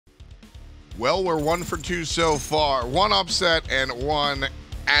Well, we're 1 for 2 so far. One upset and one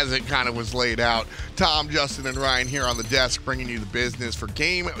as it kind of was laid out. Tom, Justin, and Ryan here on the desk bringing you the business for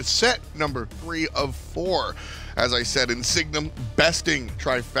game set number 3 of 4. As I said, Insignum besting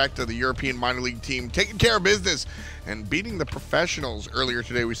trifecta, the European minor league team, taking care of business and beating the professionals. Earlier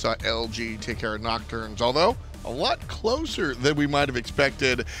today, we saw LG take care of Nocturnes, although a lot closer than we might have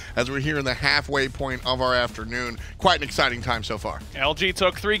expected as we're here in the halfway point of our afternoon. Quite an exciting time so far. LG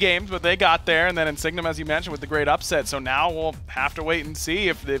took 3 games, but they got there, and then Insignum, as you mentioned, with the great upset. So now we'll have to wait and see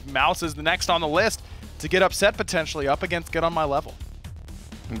if the Mouse is the next on the list to get upset potentially up against GetOnMyLevel.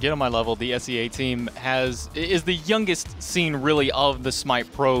 GetOnMyLevel, the SEA team, is the youngest scene really of the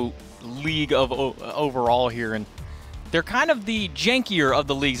Smite Pro League of overall here, and they're kind of the jankier of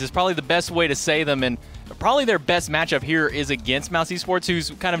the leagues is probably the best way to say them, and probably their best matchup here is against mousesports, who's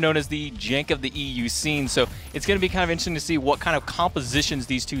kind of known as the jank of the EU scene. So it's going to be kind of interesting to see what kind of compositions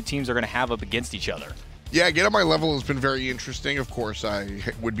these two teams are going to have up against each other. Yeah, GetOnMyLevel has been very interesting. Of course, I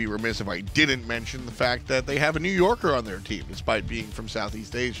would be remiss if I didn't mention the fact that they have a New Yorker on their team, despite being from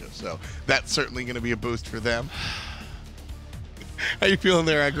Southeast Asia. So that's certainly going to be a boost for them. How you feeling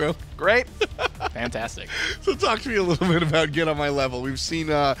there, Aggro? Great. Fantastic. So talk to me a little bit about GetOnMyLevel. We've seen,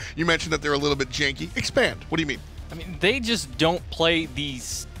 you mentioned that they're a little bit janky. Expand. What do you mean? I mean, they just don't play the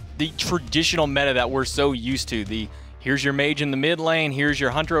traditional meta that we're so used to. Here's your mage in the mid lane, here's your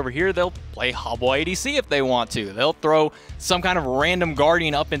hunter over here. They'll play Hobble ADC if they want to. They'll throw some kind of random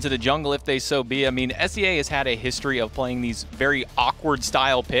guardian up into the jungle if they so be. I mean, SEA has had a history of playing these very awkward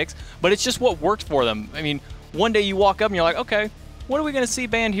style picks, but it's just what worked for them. I mean, one day you walk up and you're like, okay, what are we going to see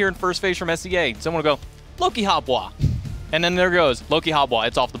banned here in first phase from SEA? Someone will go, Loki Hobwa. And then there goes, Loki Hobwa,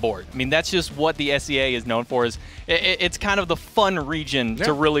 it's off the board. I mean, that's just what the SEA is known for. It's kind of the fun region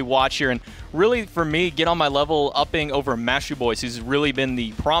to really watch here. And really, for me, GetOnMyLevel upping over Mashu Boys, who's really been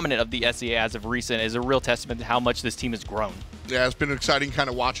the prominent of the SEA as of recent, is a real testament to how much this team has grown. Yeah, it's been exciting kind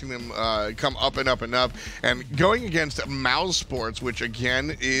of watching them come up and up and up. And going against mousesports, which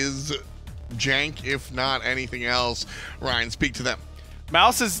again is jank, if not anything else. Ryan, speak to them.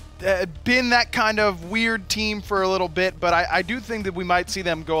 Mouse has been that kind of weird team for a little bit, but I do think that we might see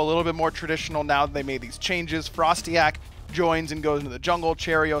them go a little bit more traditional now that they made these changes. FrostiaK joins and goes into the jungle.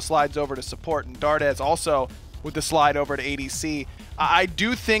 Cherryo slides over to support, and Dardez also with the slide over to ADC. I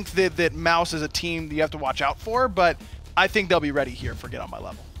do think that Mouse is a team that you have to watch out for, but I think they'll be ready here for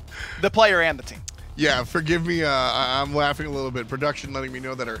GetOnMyLevel. The player and the team. Yeah, forgive me, I'm laughing a little bit. Production letting me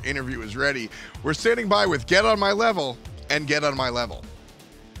know that our interview is ready. We're standing by with GetOnMyLevel and GetOnMyLevel.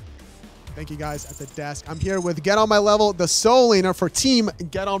 Thank you guys at the desk. I'm here with GetOnMyLevel, the sole laner for team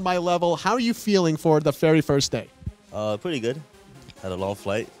GetOnMyLevel. How are you feeling for the very first day? Pretty good. Had a long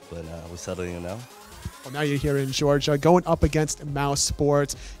flight, but we're settling in now. Well, now you're here in Georgia, going up against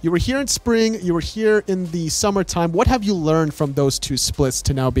mousesports. You were here in spring, you were here in the summertime. What have you learned from those two splits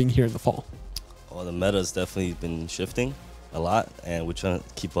to now being here in the fall? Well, the meta's definitely been shifting a lot, and we're trying to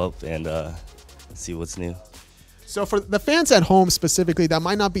keep up and see what's new. So for the fans at home specifically that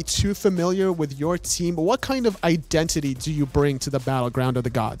might not be too familiar with your team, what kind of identity do you bring to the battleground of the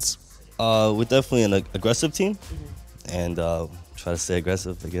gods? We're definitely an aggressive team, and try to stay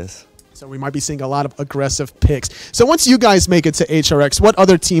aggressive, I guess. So we might be seeing a lot of aggressive picks. So once you guys make it to HRX, what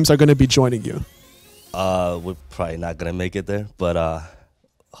other teams are going to be joining you? We're probably not going to make it there, but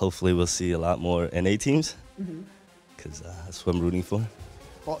hopefully we'll see a lot more NA teams, because that's what I'm rooting for.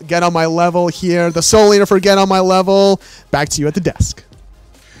 Well, GetOnMyLevel here, the sole leader for GetOnMyLevel. Back to you at the desk.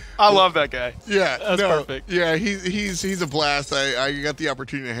 I love that guy. Yeah, that's perfect. Yeah, he's a blast. I got the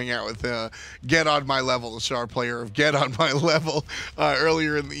opportunity to hang out with GetOnMyLevel, the star player of GetOnMyLevel,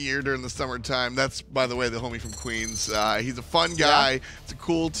 earlier in the year during the summertime. That's, by the way, the homie from Queens. He's a fun guy. Yeah. It's a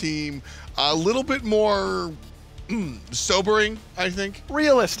cool team. A little bit more sobering, I think.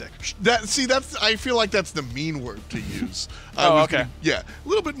 Realistic. I feel like that's the mean word to use. Okay. Yeah, a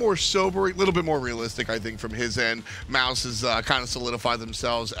little bit more sobering, a little bit more realistic, I think, from his end. Mouse has kind of solidified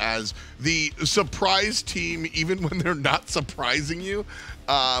themselves as the surprise team, even when they're not surprising you.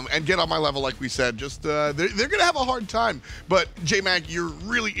 And GetOnMyLevel, like we said, just they're going to have a hard time. But J-Mac, you're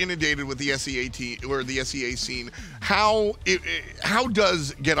really inundated with the SEA team or the SEA scene. How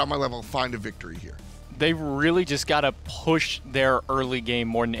does GetOnMyLevel find a victory here? They really just got to push their early game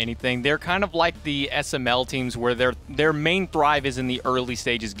more than anything. They're kind of like the SML teams where their main thrive is in the early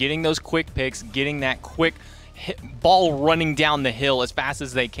stages, getting those quick picks, getting that quick ball running down the hill as fast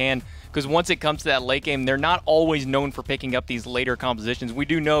as they can, because once it comes to that late game, they're not always known for picking up these later compositions. We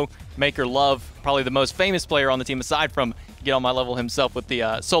do know MakerLovE, probably the most famous player on the team aside from GetOnMyLevel himself, with the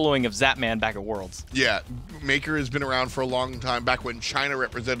soloing of Zapman back at Worlds. Yeah, Maker has been around for a long time. Back when China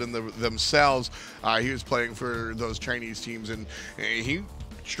represented themselves, he was playing for those Chinese teams, and he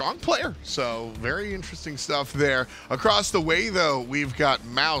strong player. So very interesting stuff there. Across the way, though, we've got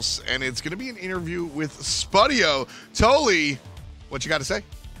Mouse, and it's going to be an interview with SmiteVOD. Toli, what you got to say?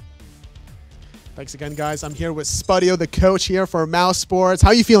 Thanks again, guys. I'm here with SmiteVOD, the coach here for mousesports. How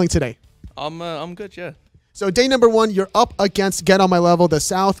are you feeling today? I'm good, yeah. So day number 1, you're up against GetOnMyLevel, the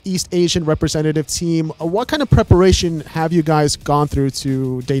Southeast Asian representative team. What kind of preparation have you guys gone through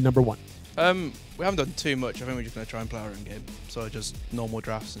to day number 1? We haven't done too much. I think we're just going to try and play our own game. So just normal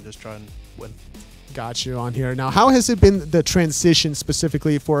drafts and just try and win. Got you on here. Now, how has it been, the transition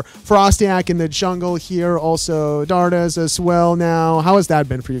specifically for FrostiaK in the jungle here, also Dardez as well now? How has that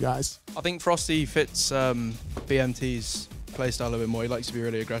been for you guys? I think Frosty fits BMT's playstyle a little bit more. He likes to be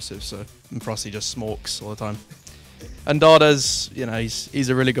really aggressive, and Frosty just smokes all the time. And Dardez, you know, he's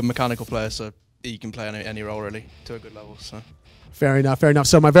a really good mechanical player, so he can play any role really to a good level. So. Fair enough, fair enough.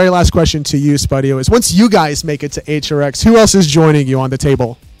 So my very last question to you, SmiteVOD, is once you guys make it to HRX, who else is joining you on the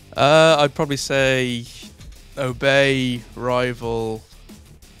table? I'd probably say Obey, Rival.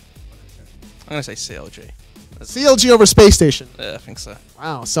 I'm going to say CLG. CLG over Space Station. Yeah, I think so.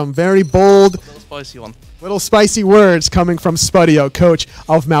 Wow, some very bold, a little spicy one. Little spicy words coming from SmiteVOD, coach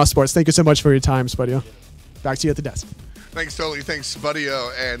of mousesports. Thank you so much for your time, SmiteVOD. Back to you at the desk. Thanks, Toli. Thanks,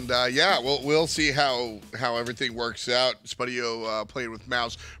 SmiteVOD. And yeah, we'll see how everything works out. SmiteVOD played with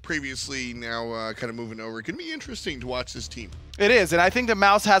Mouse previously, now kind of moving over. It's going to be interesting to watch this team. It is, and I think the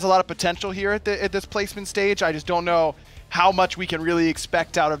Mouse has a lot of potential here at this placement stage. I just don't know how much we can really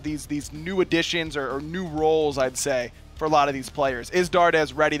expect out of these new additions or new roles, I'd say, for a lot of these players. Is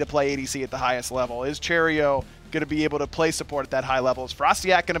Dardez ready to play ADC at the highest level? Is Cherryo going to be able to play support at that high level? Is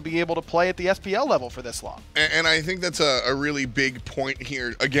FrostiaK going to be able to play at the SPL level for this long? And I think that's a really big point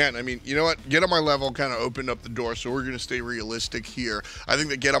here. Again, I mean, you know what? GetOnMyLevel kind of opened up the door, so we're going to stay realistic here. I think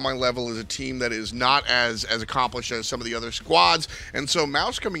that GetOnMyLevel is a team that is not as accomplished as some of the other squads. And so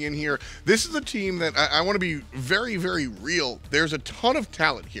Mouse coming in here, this is a team that I want to be very, very real. There's a ton of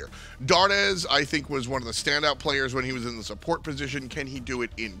talent here. Dardez, I think, was one of the standout players when he was in the support position. Can he do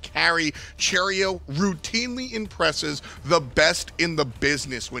it in carry? Cherryo routinely impresses the best in the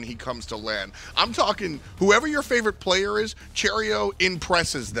business when he comes to LAN. I'm talking whoever your favorite player is, Cherryo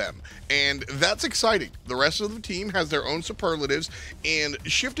impresses them. And that's exciting. The rest of the team has their own superlatives, and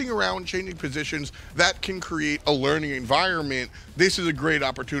shifting around, changing positions, that can create a learning environment. This is a great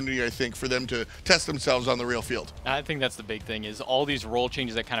opportunity, I think, for them to test themselves on the real field. I think that's the big thing, is all these role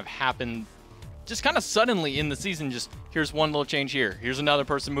changes that kind of happen just kind of suddenly in the season. Just here's one little change here, here's another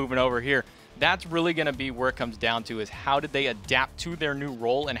person moving over here. That's really going to be where it comes down to, is how did they adapt to their new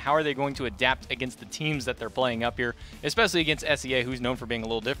role, and how are they going to adapt against the teams that they're playing up here, especially against SEA, who's known for being a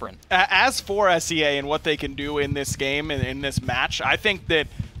little different. As for SEA and what they can do in this game and in this match, I think that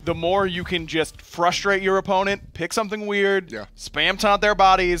the more you can just frustrate your opponent, pick something weird, spam taunt their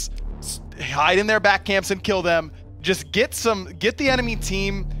bodies, hide in their back camps and kill them, just get the enemy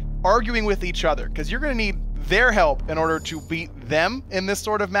team arguing with each other, because you're going to need their help in order to beat them in this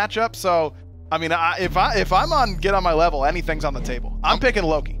sort of matchup. So I mean, if I'm on GetOnMyLevel, anything's on the table. I'm picking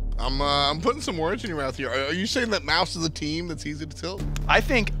Loki. I'm putting some words in your mouth here. Are you saying that Mouse is a team that's easy to tilt? I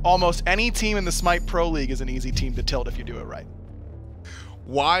think almost any team in the Smite Pro League is an easy team to tilt if you do it right.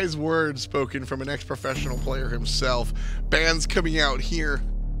 Wise words spoken from an ex-professional player himself. Bans coming out here.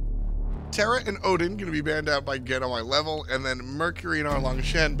 Terra and Odin going to be banned out by GetOnMyLevel, and then Mercury and Arlong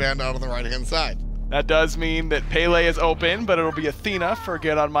Shen banned out on the right-hand side. That does mean that Pele is open, but it'll be Athena for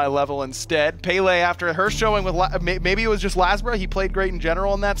GetOnMyLevel instead. Pele, after her showing with, maybe it was just Lasbra, he played great in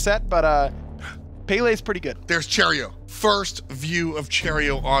general in that set, but Pele's pretty good. There's Cherryo. First view of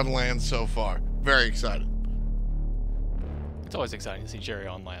Cherryo on land so far. Very excited. It's always exciting to see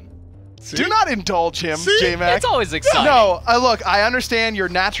Cherryo on land. See? Do not indulge him, J-Mac. It's always exciting. No, look, I understand your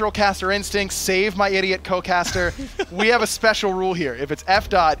natural caster instincts. Save my idiot co-caster. We have a special rule here. If it's F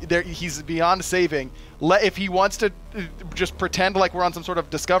dot, he's beyond saving. If he wants to just pretend like we're on some sort of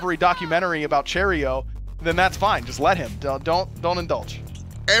Discovery documentary about Cherryo, then that's fine. Just let him. Don't indulge.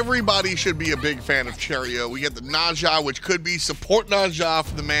 Everybody should be a big fan of Cherryo. We get the Naja, which could be support Naja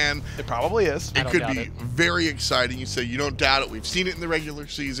for the man. It probably is. It could be very exciting. You say you don't doubt it. We've seen it in the regular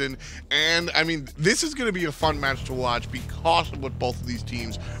season. And, I mean, this is going to be a fun match to watch because of what both of these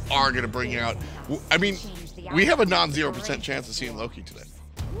teams are going to bring out. I mean, we have a non-0% chance of seeing Loki today.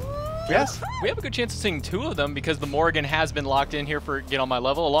 Yes. We have a good chance of seeing 2 of them because the Morgan has been locked in here for Get On My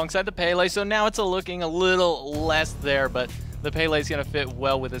Level alongside the Pele, so now it's looking a little less there, but the Pele is going to fit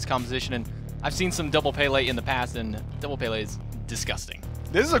well with this composition, and I've seen some double Pele in the past, and double Pele is disgusting.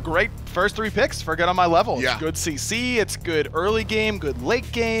 This is a great first 3 picks for Get On My Level. Yeah. It's good CC, it's good early game, good late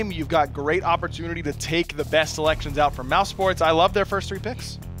game. You've got great opportunity to take the best selections out from mousesports. I love their first 3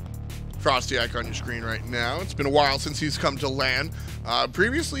 picks. FrostiaK on your screen right now. It's been a while since he's come to LAN.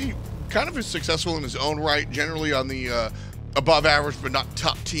 Previously, kind of successful in his own right, generally on the above average but not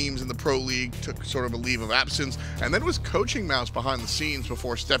top teams in the pro league, took sort of a leave of absence, and then was coaching Mouse behind the scenes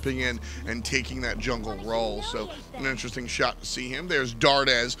before stepping in and taking that jungle role. So an interesting shot to see him. There's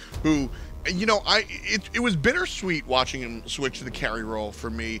Dardez, who, you know, it was bittersweet watching him switch to the carry role for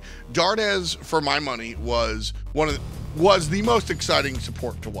me. Dardez, for my money, was the most exciting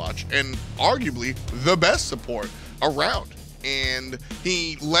support to watch, and arguably the best support around. And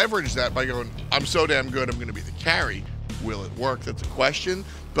he leveraged that by going, I'm so damn good, I'm going to be the carry. Will it work? That's a question.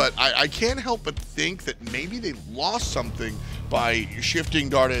 But I can't help but think that maybe they lost something by shifting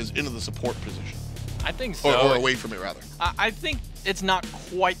Dardez into the support position. I think so. Or away from it, rather. I think it's not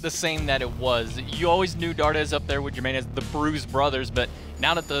quite the same that it was. You always knew Dardez up there with Jermaine as the Bruise brothers, but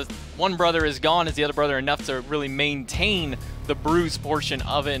now that the one brother is gone, is the other brother enough to really maintain the Bruise portion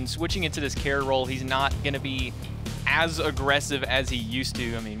of it? And switching into this carry role, he's not going to be as aggressive as he used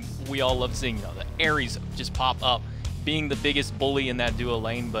to. I mean, we all love seeing, you know, the Aries just pop up, being the biggest bully in that duo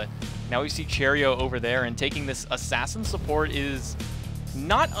lane, but now we see Cherryo over there, and taking this assassin support is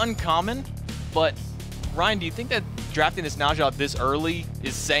not uncommon, but Ryan, do you think that drafting this Najah this early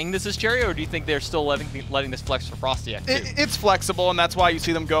is saying this is Cherryo, or do you think they're still letting this flex for FrostiaK too? It's flexible, and that's why you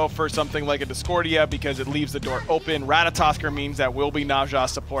see them go for something like a Discordia, because it leaves the door open. Ratatosker means that will be Najah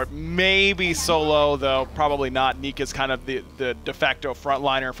support. Maybe solo, though probably not. Nika's kind of the de facto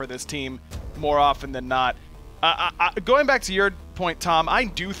frontliner for this team more often than not. Going back to your point, Tom, I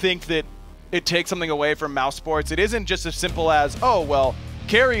do think that it takes something away from mousesports. It isn't just as simple as, oh, well,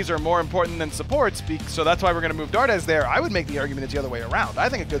 carries are more important than supports, so that's why we're going to move Dardez there. I would make the argument it's the other way around. I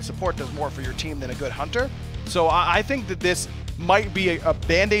think a good support does more for your team than a good hunter. So I think that this might be a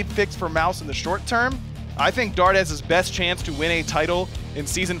band-aid fix for Mouse in the short term. I think Dardez's best chance to win a title in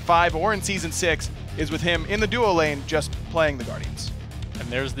Season 5 or in Season 6 is with him in the duo lane just playing the Guardians. And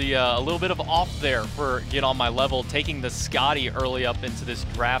there's the a little bit of off there for Get On My Level, taking the Scotty early up into this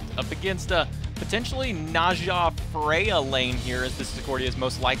draft up against a potentially Najah Freya lane here, as this Discordia is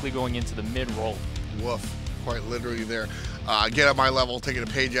most likely going into the mid roll. Woof, quite literally there. Get On My Level, taking a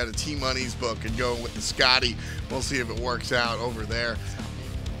page out of T-Money's book and going with the Scotty. We'll see if it works out over there.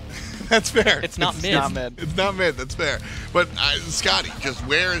 That's fair. It's not mid. Not mid. It's not mid, that's fair. But Scotty, just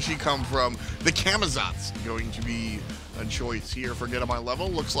where has she come from? The Camazot's going to be a choice here for Get On My Level.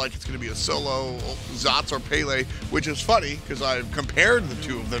 Looks like it's going to be a solo Zots or Pele, which is funny because I've compared the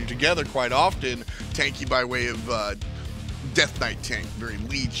two of them together quite often. Tanky by way of Death Knight tank, very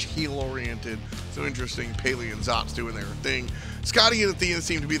leech, heal-oriented. So interesting, Pele and Zots doing their thing. Scotty and Athena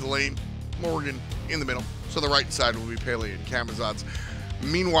seem to be the lane. Morgan in the middle. So the right side will be Pele and Camazots.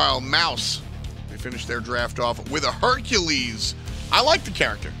 Meanwhile, Mouse, they finished their draft off with a Hercules. I like the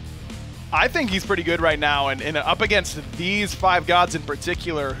character. I think he's pretty good right now, and up against these 5 gods in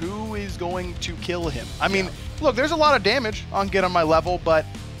particular, who is going to kill him? I mean, look, there's a lot of damage on Get On My Level, but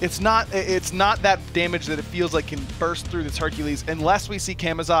it's not that damage that it feels like can burst through this Hercules unless we see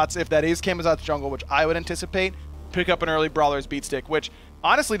Camazots, if that is Camazots jungle, which I would anticipate, pick up an early Brawler's Beat Stick, which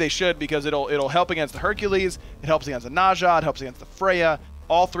honestly they should, because it'll help against the Hercules, it helps against the Najah, it helps against the Freya.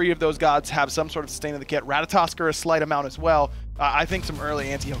 All 3 of those gods have some sort of sustain in the kit. Ratatosker a slight amount as well. I think some early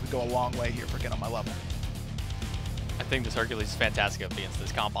anti-heal could go a long way here for Get On My Level. I think this Hercules is fantastic up against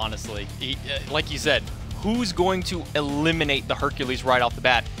this comp, honestly. Like you said, who's going to eliminate the Hercules right off the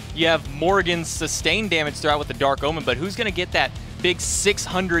bat? You have Morgan's sustained damage throughout with the Dark Omen, but who's going to get that big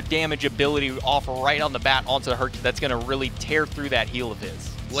 600 damage ability off right on the bat onto the Hercules that's going to really tear through that heal of his?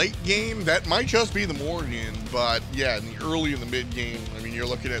 Late game, that might just be the Morgan, but yeah, in the early and the mid game, I mean, you're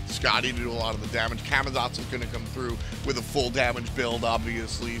looking at Scotty to do a lot of the damage. Camazots is going to come through with a full damage build,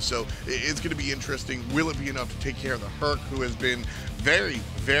 obviously, so it's going to be interesting. Will it be enough to take care of the Herc, who has been very,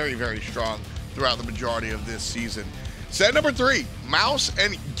 very, very strong throughout the majority of this season? Set number 3, Mouse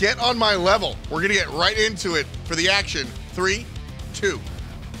and Get On My Level. We're going to get right into it for the action. 3, 2,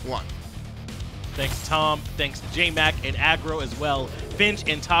 1. Thanks, Tom. Thanks, J-Mac and Aggro as well. Finch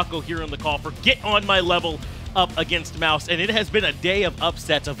and Taco here on the call for Get On My Level up against Mouse. And it has been a day of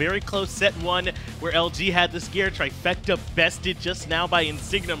upsets, a very close set 1 where LG had the scare trifecta bested just now by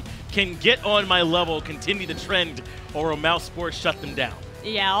Insignum. Can Get On My Level continue the trend, or will mousesports shut them down?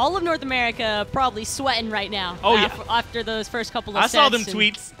 Yeah, all of North America probably sweating right now. Oh, yeah. After those first couple of I sets. saw them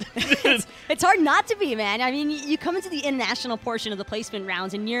tweets. It's hard not to be, man. I mean, you come into the international portion of the placement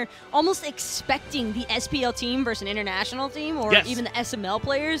rounds, and you're almost expecting the SPL team versus an international team, or even the SML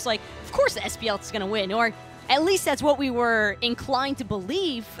players. Like, of course the SPL is going to win, or at least that's what we were inclined to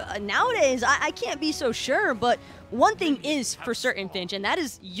believe. Nowadays, I can't be so sure, but one thing is for certain, Finch, and that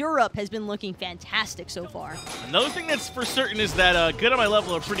is Europe has been looking fantastic so far. Another thing that's for certain is that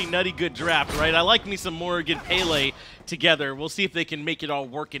GetOnMyLevel a pretty nutty good draft, right? I like me some Morgan Pele together. We'll see if they can make it all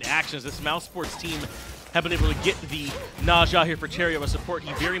work in action, as this mousesports team have been able to get the Naja here for Cherryo, a support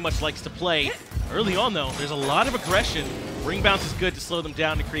he very much likes to play. Early on, though, there's a lot of aggression. Ring bounce is good to slow them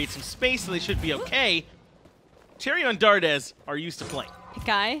down and create some space, so they should be okay. Cherryo and Dardez are used to playing.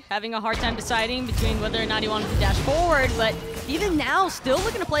 Hickeyi having a hard time deciding between whether or not he wanted to dash forward, but even now, still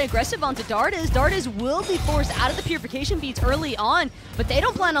looking to play aggressive onto Dardez. Dardez will be forced out of the purification beats early on, but they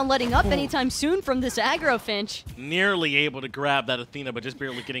don't plan on letting up anytime soon from this aggro, Finch. Nearly able to grab that Athena, but just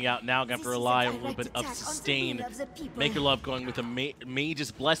barely getting out now. Gonna have to rely on a little bit of sustain. MakerLovE going with a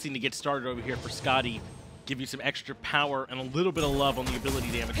Mage's Blessing to get started over here for Scotty. Give you some extra power and a little bit of love on the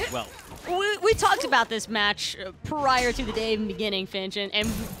ability damage as well. We talked about this match prior to the day even beginning, Finch, and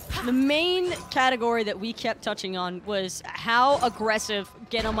the main category that we kept touching on was how aggressive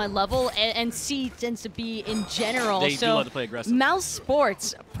GetOnMyLevel and C tends to be in general. They do love to play aggressive.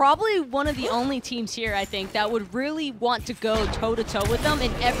 mousesports, probably one of the only teams here, I think, that would really want to go toe-to-toe with them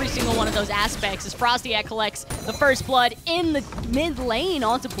in every single one of those aspects, as FrostiaK collects the first blood in the mid lane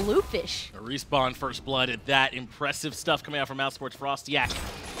onto Bluefish. A respawn first blood at that. Impressive stuff coming out from mousesports.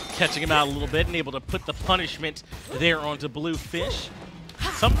 FrostiaK catching him out a little bit and able to put the punishment there onto Bluefish.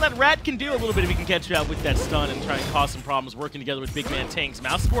 Something that Rat can do a little bit if he can catch you out with that stun and try and cause some problems working together with BigManTingz.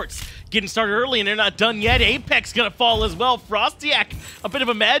 mousesports getting started early and they're not done yet. HRX gonna fall as well. FrostiaK, a bit of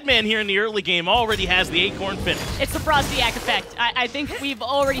a madman here in the early game, already has the acorn finish. It's the FrostiaK effect. I think we've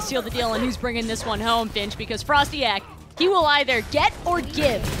already sealed the deal on who's bringing this one home, Finch, because FrostiaK, he will either get or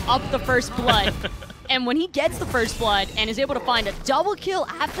give up the first blood. And when he gets the first blood and is able to find a double kill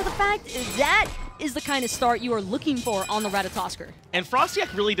after the fact, that is the kind of start you are looking for on the Ratatosker. And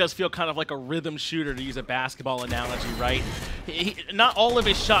FrostiaK really does feel kind of like a rhythm shooter, to use a basketball analogy, right? Not all of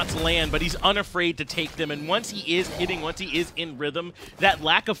his shots land, but he's unafraid to take them. And once he is hitting, once he is in rhythm, that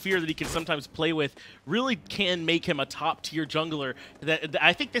lack of fear that he can sometimes play with really can make him a top-tier jungler.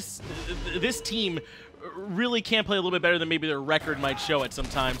 I think this team really can play a little bit better than maybe their record might show at some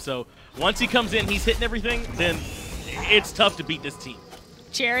time. So once he comes in, he's hitting everything, then it's tough to beat this team.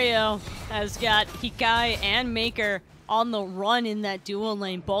 Cherryo has got Hickeyi and Maker on the run in that dual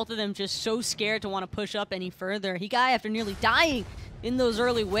lane. Both of them just so scared to want to push up any further. Hickeyi, after nearly dying in those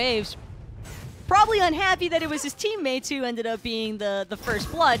early waves, probably unhappy that it was his teammates who ended up being the first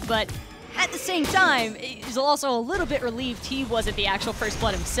blood, but at the same time, he's also a little bit relieved he wasn't the actual first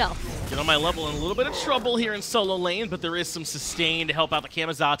blood himself. GetOnMyLevel in a little bit of trouble here in solo lane, but there is some sustain to help out the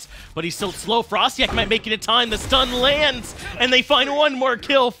Camazotz, but he's so slow. FrostiaK might make it in time. The stun lands, and they find one more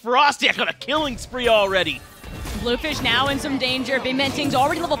kill. FrostiaK on a killing spree already. Bluefish now in some danger. BigManTingz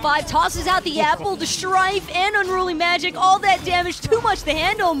already level 5, tosses out the apple, the Strife, and Unruly Magic. All that damage, too much to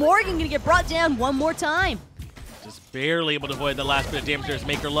handle. Morgan gonna get brought down one more time. Just barely able to avoid the last bit of damage. There's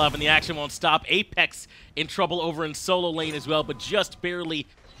MakerLovE, and the action won't stop. HRX in trouble over in solo lane as well, but just barely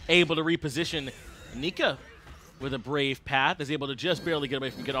able to reposition. Nika with a brave path is able to just barely get away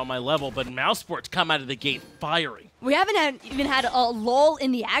from GetOnMyLevel, but mousesports come out of the gate firing. We haven't even had a lull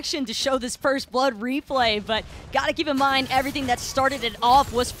in the action to show this first blood replay, but gotta keep in mind everything that started it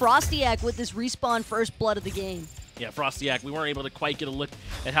off was FrostiaK with this respawn first blood of the game. Yeah, FrostiaK, we weren't able to quite get a look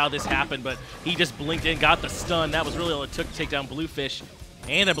at how this happened, but he just blinked in, got the stun. That was really all it took to take down Bluefish.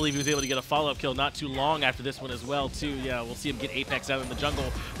 And I believe he was able to get a follow-up kill not too long after this one as well, too. Yeah, we'll see him get HRX out in the jungle.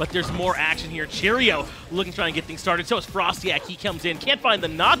 But there's more action here. Cherryo looking to try and get things started. So is FrostiaK. He comes in. Can't find the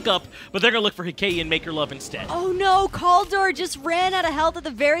knock-up, but they're going to look for Hickeyi and MakerLovE instead. Oh, no. Kaldor just ran out of health at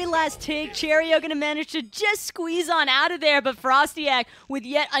the very last tick. Cherryo going to manage to just squeeze on out of there, but FrostiaK with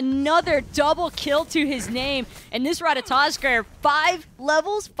yet another double kill to his name. And this Ratatosker, 5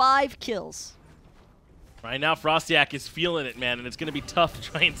 levels, 5 kills. Right now, FrostiaK is feeling it, man, and it's going to be tough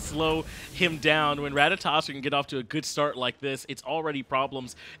to try and slow him down. When Ratatosker can get off to a good start like this, it's already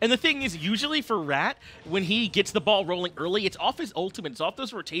problems. And the thing is, usually for Rat, when he gets the ball rolling early, it's off his ultimate. It's off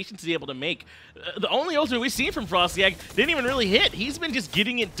those rotations he's able to make. The only ultimate we've seen from FrostiaK didn't even really hit. He's been just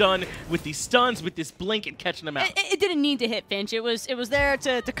getting it done with these stuns, with this blink, and catching them out. It didn't need to hit, Finch. It was there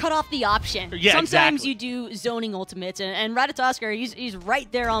to cut off the option. Yeah, Sometimes exactly. you do zoning ultimates, and Ratatosker, he's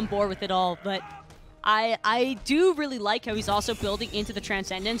right there on board with it all, but I do really like how he's also building into the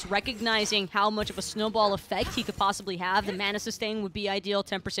Transcendence, recognizing how much of a snowball effect he could possibly have. The mana sustain would be ideal,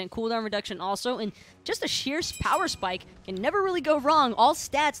 10% cooldown reduction also, and just a sheer power spike can never really go wrong. All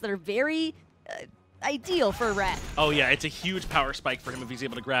stats that are very ideal for a rat. Oh yeah, it's a huge power spike for him if he's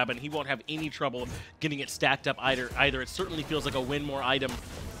able to grab it, and he won't have any trouble getting it stacked up either. It certainly feels like a win more item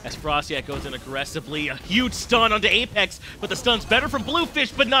as FrostiaK goes in aggressively. A huge stun onto Apex, but the stun's better from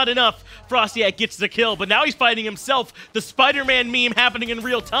Bluefish, but not enough. FrostiaK gets the kill, but now he's fighting himself. The Spider-Man meme happening in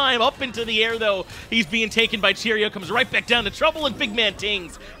real time. Up into the air, though. He's being taken by Cherryo, comes right back down to trouble, and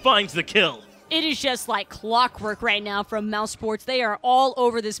BigManTingz finds the kill. It is just like clockwork right now from mousesports. They are all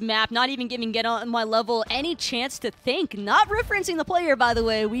over this map, not even giving GetOnMyLevel any chance to think. Not referencing the player, by the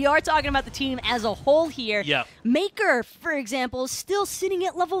way. We are talking about the team as a whole here. Yeah. Maker, for example, is still sitting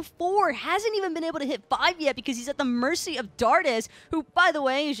at level 4. Hasn't even been able to hit 5 yet because he's at the mercy of Dardez, who, by the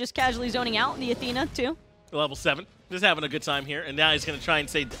way, is just casually zoning out in the Athena, too. Level 7. Just having a good time here, and now he's going to try and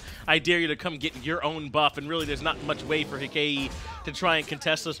say, I dare you to come get your own buff, and really there's not much way for Hickeyi to try and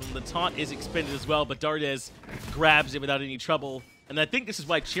contest this one. The taunt is expended as well, but Dardez grabs it without any trouble, and I think this is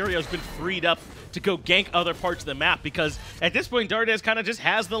why Cherryo's been freed up to go gank other parts of the map, because at this point Dardez kind of just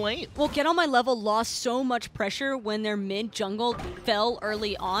has the lane. Well, GetOnMyLevel lost so much pressure when their mid jungle fell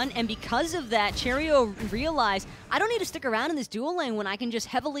early on, and because of that, Cherryo realized, I don't need to stick around in this dual lane when I can just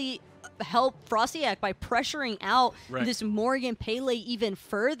heavily help FrostiaK by pressuring out this Morgan Pele even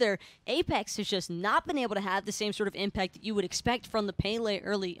further. Apex has just not been able to have the same sort of impact that you would expect from the Pele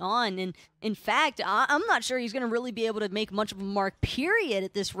early on. And in fact, I'm not sure he's going to really be able to make much of a mark, period,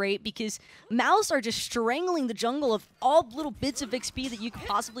 at this rate, because Mouse are just strangling the jungle of all little bits of XP that you could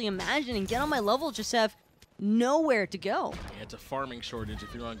possibly imagine, and GetOnMyLevel just have nowhere to go. Yeah, it's a farming shortage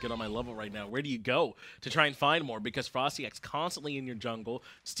if you're on GetOnMyLevel right now. Where do you go to try and find more? Because FrostiaK's constantly in your jungle,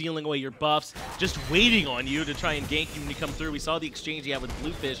 stealing away your buffs, just waiting on you to try and gank you when you come through. We saw the exchange he had with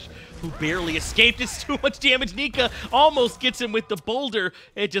Bluefish, who barely escaped. It's too much damage. Nika almost gets him with the boulder.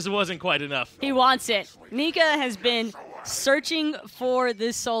 It just wasn't quite enough. He wants it. Nika has been searching for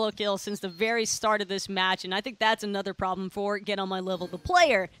this solo kill since the very start of this match, and I think that's another problem for GetOnMyLevel, the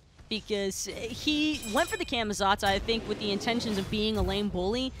player, because he went for the Camazotz, I think, with the intentions of being a lane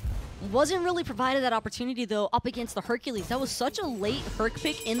bully. Wasn't really provided that opportunity, though, up against the Hercules. That was such a late Herc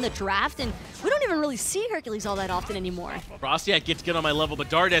pick in the draft, and we don't even really see Hercules all that often anymore. FrostiaK gets GetOnMyLevel, but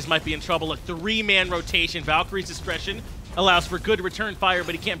Dardez might be in trouble. A 3-man rotation. Valkyrie's discretion allows for good return fire,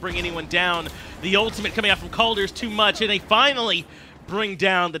 but he can't bring anyone down. The ultimate coming out from Calder's too much, and they finally bring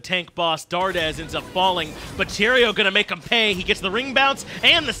down the tank boss. Dardez ends up falling, but Cherryo gonna make him pay. He gets the ring bounce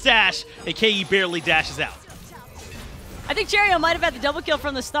and the sash, and Hickeyi barely dashes out. I think Cherryo might have had the double kill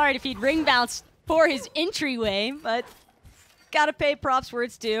from the start if he'd ring bounced for his entryway, but gotta pay props where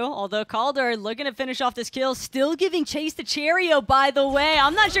it's due. Although Calder looking to finish off this kill, still giving chase to Cherryo, by the way.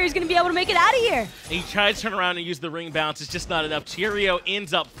 I'm not sure he's gonna be able to make it out of here. He tried to turn around and use the ring bounce. It's just not enough. Cherryo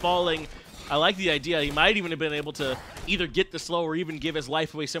ends up falling. I like the idea. He might even have been able to either get the slow or even give his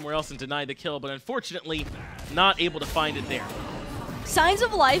life away somewhere else and deny the kill, but unfortunately, not able to find it there. Signs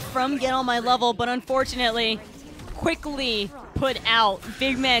of life from GetOnMyLevel, but unfortunately, quickly put out.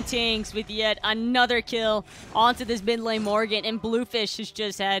 BigManTingz with yet another kill onto this mid lane Morgan, and Bluefish has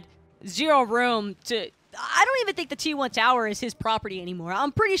just had zero room to... I don't even think the T1 tower is his property anymore.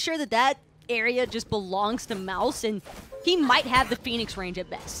 I'm pretty sure that that area just belongs to Mouse, and he might have the Phoenix range at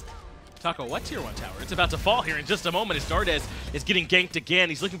best. Taco, what tier 1 tower? It's about to fall here in just a moment as Dardez is getting ganked again.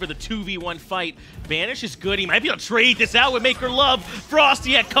 He's looking for the 2v1 fight. Banish is good. He might be able to trade this out with MakerLovE.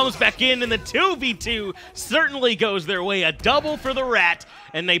 FrostiaK comes back in, and the 2v2 certainly goes their way. A double for the Rat,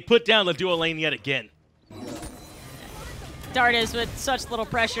 and they put down the dual lane yet again. Dardez with such little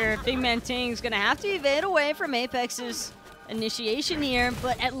pressure. BigManTingz going to have to evade away from Apex's initiation here,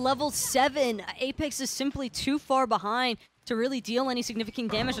 but at level 7, Apex is simply too far behind to really deal any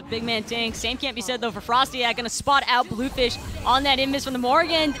significant damage with BigManTingz. Same can't be said, though, for FrostiaK. Going to spot out Bluefish on that invis from the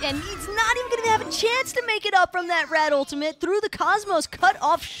Morgan, and he's not even going to have a chance to make it up from that Rat ultimate. Through the Cosmos, cut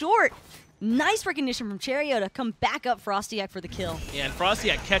off short. Nice recognition from Cherryo to come back up FrostiaK for the kill. Yeah, and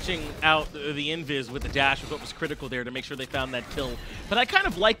FrostiaK catching out the invis with the dash was what was critical there to make sure they found that kill. But I kind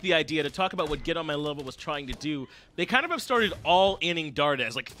of like the idea to talk about what GetOnMyLevel was trying to do. They kind of have started all-inning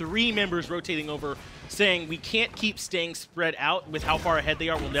Dardez, like 3 members rotating over, saying we can't keep staying spread out with how far ahead they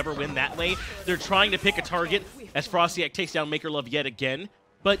are. We'll never win that way. They're trying to pick a target as FrostiaK takes down MakerLovE yet again.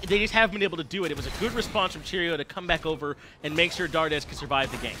 But they just haven't been able to do it. It was a good response from Cherryo to come back over and make sure Dardez could survive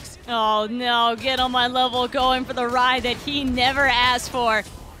the ganks. Oh no, GetOnMyLevel going for the ride that he never asked for.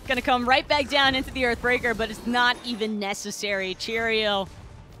 Gonna come right back down into the Earthbreaker, but it's not even necessary. Cherryo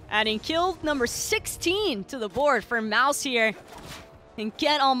Adding kill number 16 to the board for Mouse here. And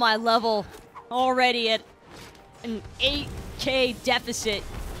GetOnMyLevel already at an 8K deficit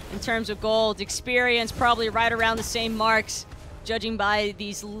in terms of gold. Experience probably right around the same marks, judging by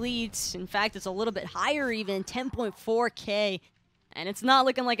these leads. In fact, it's a little bit higher even, 10.4K. And it's not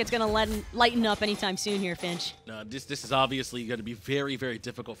looking like it's going to lighten up anytime soon here, Finch. No, this is obviously going to be very, very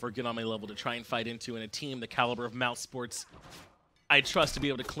difficult for GetOnMyLevel to try and fight into in a team the caliber of mousesports. I trust to be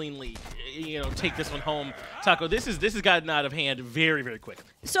able to cleanly, take this one home. Taco, this has gotten out of hand very, very quickly.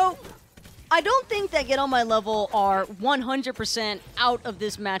 So, I don't think that GetOnMyLevel are 100% out of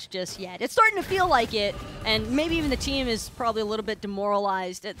this match just yet. It's starting to feel like it, and maybe even the team is probably a little bit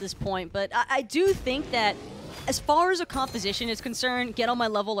demoralized at this point, but I do think that as far as a composition is concerned,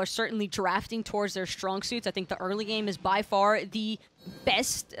 GetOnMyLevel are certainly drafting towards their strong suits. I think the early game is by far the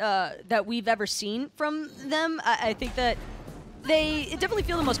best that we've ever seen from them. I think that they definitely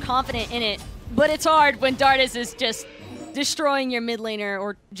feel the most confident in it, but it's hard when Dardez is just destroying your mid laner,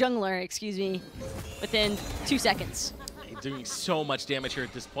 or jungler, excuse me, within 2 seconds. Doing so much damage here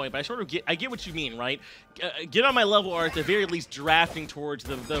at this point, but I sort of get what you mean, right? GetOnMyLevel are at the very least drafting towards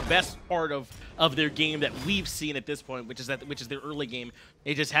the best part of their game that we've seen at this point, which is their early game.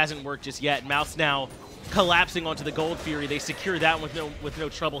 It just hasn't worked just yet. Mouse now collapsing onto the Gold Fury. They secure that with no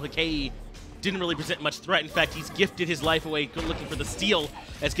trouble. Hickeyi didn't really present much threat. In fact, he's gifted his life away looking for the steal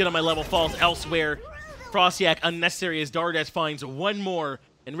as GetOnMyLevel falls elsewhere. FrostiaK unnecessary as Dardez finds one more,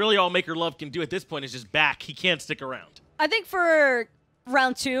 and really all MakerLovE can do at this point is just back. He can't stick around. I think for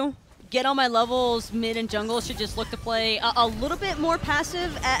round 2, GetOnMyLevel's mid and jungle should just look to play a little bit more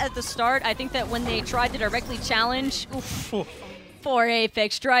passive at the start. I think that when they tried to directly challenge, for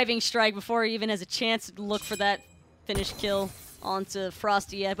HRX, driving strike before he even has a chance to look for that finish kill onto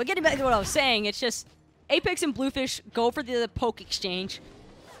FrostiaK. But getting back to what I was saying, it's just HRX and Bluefish go for the poke exchange.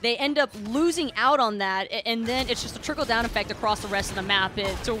 They end up losing out on that, and then it's just a trickle-down effect across the rest of the map.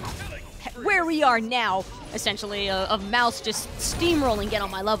 So where we are now, essentially, of Mouse just steamrolling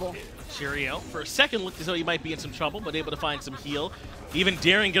GetOnMyLevel. Cherryo, for a second, looked as though he might be in some trouble, but able to find some heal. Even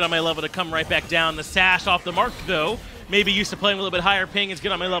daring GetOnMyLevel to come right back down. The sash off the mark, though. Maybe used to playing a little bit higher ping as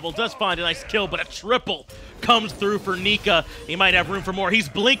GetOnMyLevel does find a nice kill, but a triple comes through for Nika. He might have room for more. He's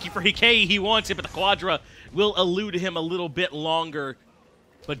blinking for Hickeyi. He wants it, but the Quadra will elude him a little bit longer.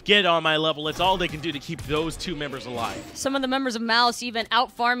 But GetOnMyLevel, it's all they can do to keep those two members alive. Some of the members of Mouse even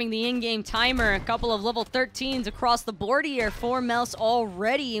out-farming the in-game timer. A couple of level 13s across the board here for Mouse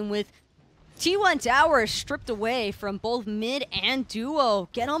already. And with T1 Tower stripped away from both mid and duo,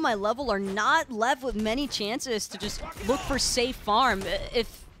 GetOnMyLevel are not left with many chances to just look for safe farm.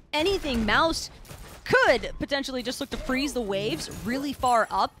 If anything, Mouse could potentially just look to freeze the waves really far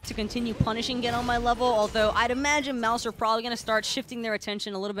up to continue punishing GetOnMyLevel, although I'd imagine Mouse are probably going to start shifting their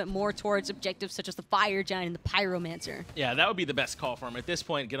attention a little bit more towards objectives such as the Fire Giant and the Pyromancer. Yeah, that would be the best call for them. At this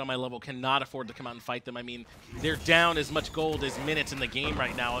point, GetOnMyLevel cannot afford to come out and fight them. I mean, they're down as much gold as minutes in the game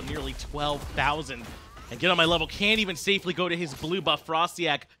right now, at nearly 12,000. And GetOnMyLevel can't even safely go to his blue buff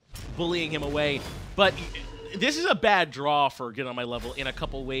FrostiaK, bullying him away. But this is a bad draw for GetOnMyLevel in a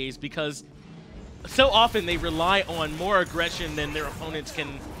couple ways, because so often they rely on more aggression than their opponents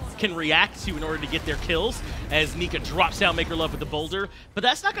can react to in order to get their kills, as Nika drops down MakerLovE with the boulder. But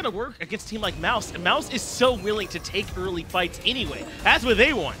that's not going to work against a team like Mouse. And Mouse is so willing to take early fights anyway. That's what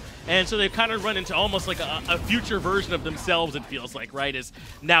they want. And so they've kind of run into almost like a future version of themselves, it feels like, right? Is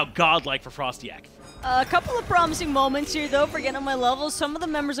now godlike for FrostiaK. A couple of promising moments here, though, for GetOnMyLevel. Some of the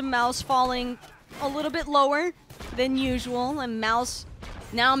members of Mouse falling a little bit lower than usual, and Mouse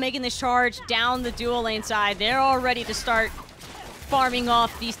now making this charge down the dual lane side. They're all ready to start farming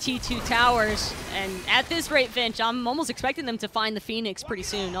off these T2 towers. And at this rate, Finch, I'm almost expecting them to find the Phoenix pretty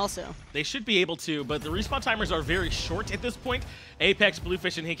soon also. They should be able to, but the respawn timers are very short at this point. HRX,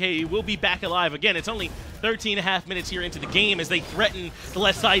 Bluefish, and Hickeyi will be back alive. Again, it's only 13.5 minutes here into the game as they threaten the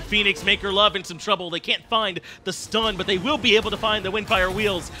left side Phoenix. MakerLovE in some trouble. They can't find the stun, but they will be able to find the Windfire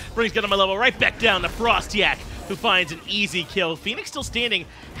Wheels. Brings GetOnMyLevel right back down to FrostiaK, who finds an easy kill. Phoenix still standing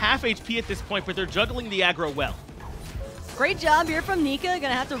half HP at this point, but they're juggling the aggro well. Great job here from Nika.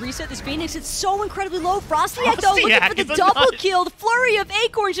 Gonna have to reset this Phoenix. It's so incredibly low. FrostiaK, though, looking for the double kill. The flurry of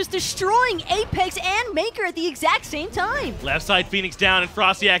acorns just destroying HRX and Maker at the exact same time. Left side Phoenix down, and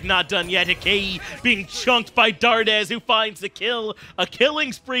FrostiaK not done yet. Hickeyi being chunked by Dardez, who finds the kill. A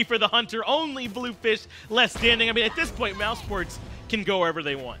killing spree for the Hunter. Only Bluefish left standing. I mean, at this point, mousesports can go wherever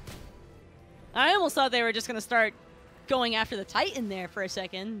they want. I almost thought they were just gonna start going after the Titan there for a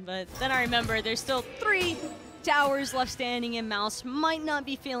second, but then I remember there's still 3 towers left standing, and Mouse might not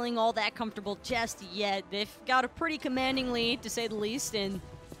be feeling all that comfortable just yet. They've got a pretty commanding lead, to say the least, and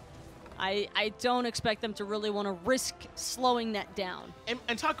I don't expect them to really want to risk slowing that down.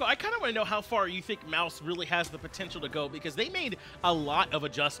 And Taco, I kind of want to know how far you think Mouse really has the potential to go, because they made a lot of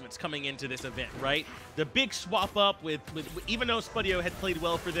adjustments coming into this event, right? The big swap up with even though SmiteVOD had played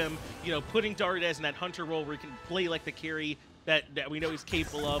well for them, you know, putting Dardez in that hunter role where he can play like the carry that we know he's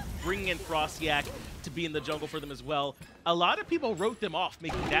capable of, bringing in FrostiaK to be in the jungle for them as well. A lot of people wrote them off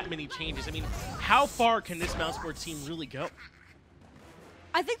making that many changes. I mean, how far can this mousesports team really go?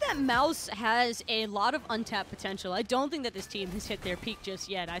 I think that Mouse has a lot of untapped potential. I don't think that this team has hit their peak just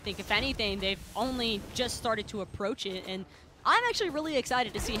yet. I think, if anything, they've only just started to approach it, and I'm actually really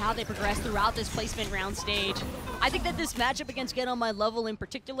excited to see how they progress throughout this placement round stage. I think that this matchup against GetOnMyLevel in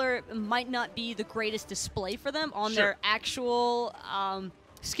particular might not be the greatest display for them on their actual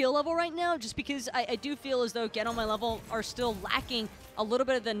skill level right now, just because I do feel as though GetOnMyLevel are still lacking a little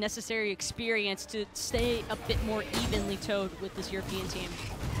bit of the necessary experience to stay a bit more evenly towed with this European team.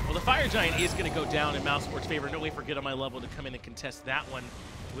 Well, the Fire Giant is going to go down in mousesports' favor. No way for GetOnMyLevel to come in and contest that one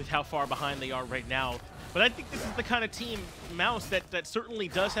with how far behind they are right now. But I think this is the kind of team, Mouse, that certainly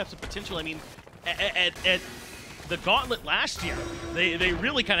does have some potential. I mean, at the Gauntlet last year, they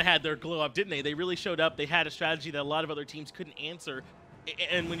really kind of had their glow up, didn't they? They really showed up. They had a strategy that a lot of other teams couldn't answer.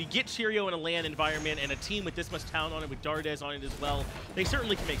 And when you get Cherryo in a LAN environment and a team with this much talent on it, with Dardez on it as well, they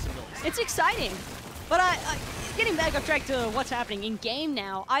certainly can make some noise. It's exciting. But getting back up track to what's happening in game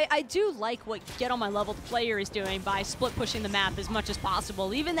now, I do like what GetOnMyLevel, the player, is doing by split pushing the map as much as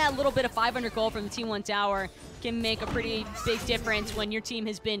possible. Even that little bit of 500 gold from the T1 tower can make a pretty big difference when your team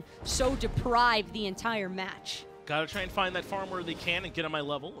has been so deprived the entire match. Gotta try and find that farm where they can, and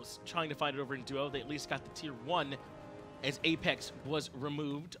GetOnMyLevel was trying to find it over in duo. They at least got the tier 1 as IApex was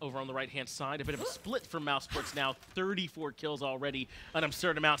removed over on the right-hand side. A bit of a split for mousesports now. 34 kills already, an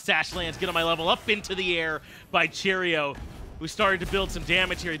absurd amount. Sash lands, GetOnMyLevel up into the air by Cherryo, who started to build some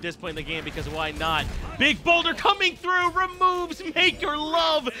damage here at this point in the game, because why not? Big boulder coming through, removes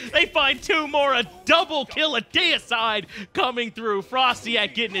MakerLovE. They find 2 more, a double kill, a deicide coming through.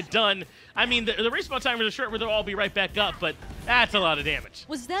 FrostiaK getting it done. I mean, the respawn timers are short where they'll all be right back up, but that's a lot of damage.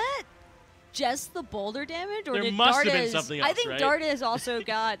 Was that just the boulder damage, or there did must Dardez, have been something else, I think right? Dardez also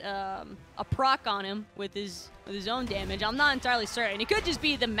got a proc on him with his own damage. I'm not entirely certain. It could just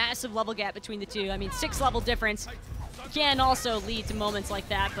be the massive level gap between the two. I mean, 6 level difference can also lead to moments like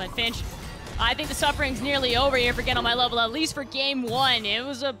that. But Finch, I think the suffering's nearly over here for GetOnMyLevel, at least for game 1. It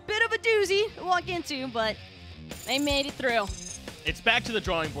was a bit of a doozy to walk into, but they made it through. It's back to the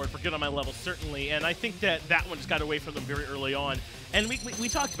drawing board for GetOnMyLevel, certainly, and I think that one just got away from them very early on. And we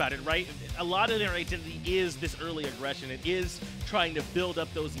talked about it, right? A lot of their identity is this early aggression. It is trying to build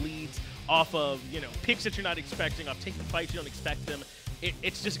up those leads off of, you know, picks that you're not expecting, off taking fights you don't expect them.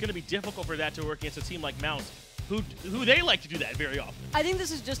 It's just going to be difficult for that to work against a team like Mouse, who they like to do that very often. I think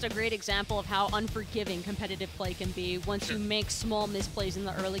this is just a great example of how unforgiving competitive play can be once you make small misplays in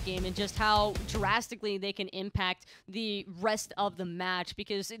the early game, and just how drastically they can impact the rest of the match,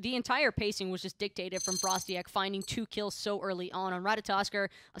 because the entire pacing was just dictated from FrostiaK finding 2 kills so early on Ratatoskr,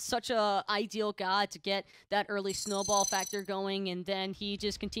 such a ideal god to get that early snowball factor going, and then he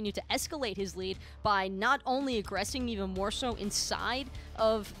just continued to escalate his lead by not only aggressing even more so inside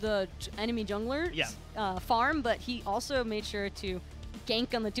of the enemy jungler farm, but he also made sure to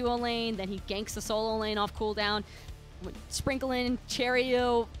gank on the duo lane, then he ganks the solo lane off cooldown, sprinkle in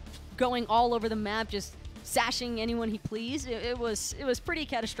Cherryo going all over the map, just sashing anyone he pleased. It was pretty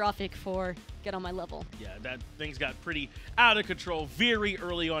catastrophic for GetOnMyLevel. Yeah, that things got pretty out of control very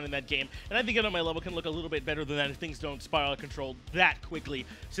early on in that game, and I think GetOnMyLevel can look a little bit better than that if things don't spiral out of control that quickly.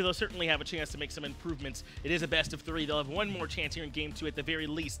 So they'll certainly have a chance to make some improvements. It is a best of 3. They'll have one more chance here in game 2 at the very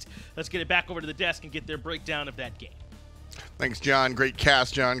least. Let's get it back over to the desk and get their breakdown of that game. Thanks, John. Great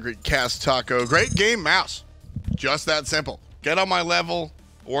cast, John. Great cast, Taco. Great game, Mouse. Just that simple. GetOnMyLevel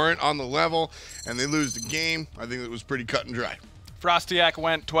weren't on the level, and they lose the game. I think it was pretty cut and dry. FrostiaK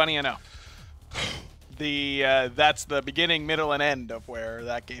went 20-0. That's the beginning, middle, and end of where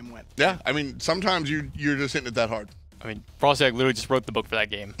that game went. Yeah, I mean, sometimes you're just hitting it that hard. I mean, FrostiaK literally just wrote the book for that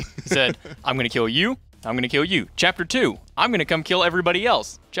game. He said, I'm going to kill you. I'm going to kill you. Chapter 2, I'm going to come kill everybody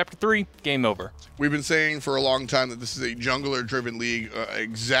else. Chapter 3, game over. We've been saying for a long time that this is a jungler-driven league,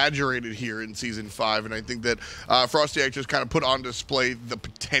 exaggerated here in Season 5, and I think that FrostiaK just kind of put on display the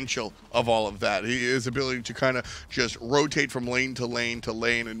potential of all of that. His ability to kind of just rotate from lane to lane to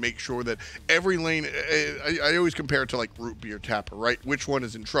lane and make sure that every lane, I always compare it to like root beer tapper, right? Which one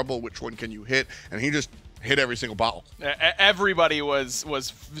is in trouble, which one can you hit, and he just hit every single bottle. Everybody was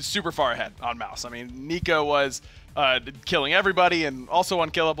super far ahead on Mouse. I mean, Nika was killing everybody and also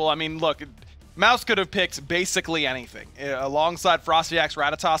unkillable. I mean, look, Mouse could have picked basically anything. Alongside FrostiaK's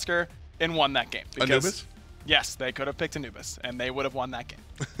Ratatoskr, and won that game. Anubis? Yes, they could have picked Anubis, and they would have won that game.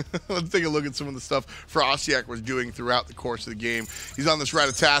 Let's take a look at some of the stuff FrostiaK was doing throughout the course of the game. He's on this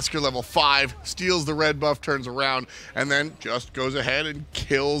Ratatasker level 5, steals the red buff, turns around, and then just goes ahead and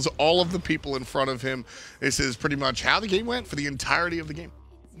kills all of the people in front of him. This is pretty much how the game went for the entirety of the game.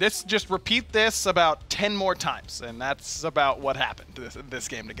 Just repeat this about 10 more times, and that's about what happened to this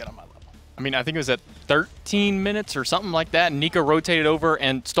game to get on my level. I mean, I think it was at 13 minutes or something like that. Nika rotated over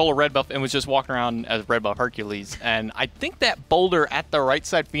and stole a red buff and was just walking around as red buff Hercules. And I think that boulder at the right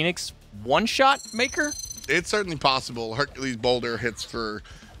side Phoenix one-shot Maker? It's certainly possible. Hercules boulder hits for,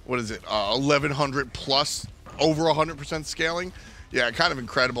 what is it, 1100 plus, over 100% scaling. Yeah, kind of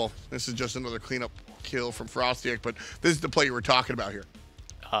incredible. This is just another cleanup kill from FrostiaK, but this is the play you were talking about here.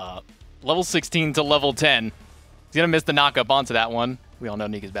 Level 16 to level 10. He's going to miss the knockup onto that one. We all know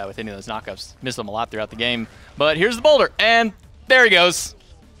Nika's bad with any of those knockups. Missed them a lot throughout the game. But here's the boulder, and there he goes.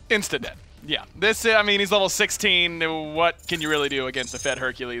 Insta-dead. Yeah, this, I mean, he's level 16. What can you really do against a fed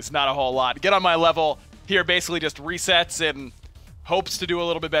Hercules? Not a whole lot. Get on my level here basically just resets and hopes to do a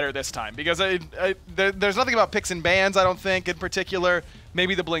little bit better this time. Because there's nothing about picks and bans, I don't think, in particular.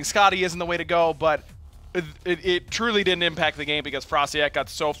 Maybe the Bling Scotty isn't the way to go, but it truly didn't impact the game because FrostiaK got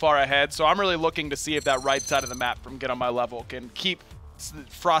so far ahead. So I'm really looking to see if that right side of the map from Get on My Level can keep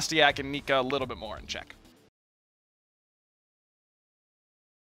FrostiaK and Nika a little bit more in check.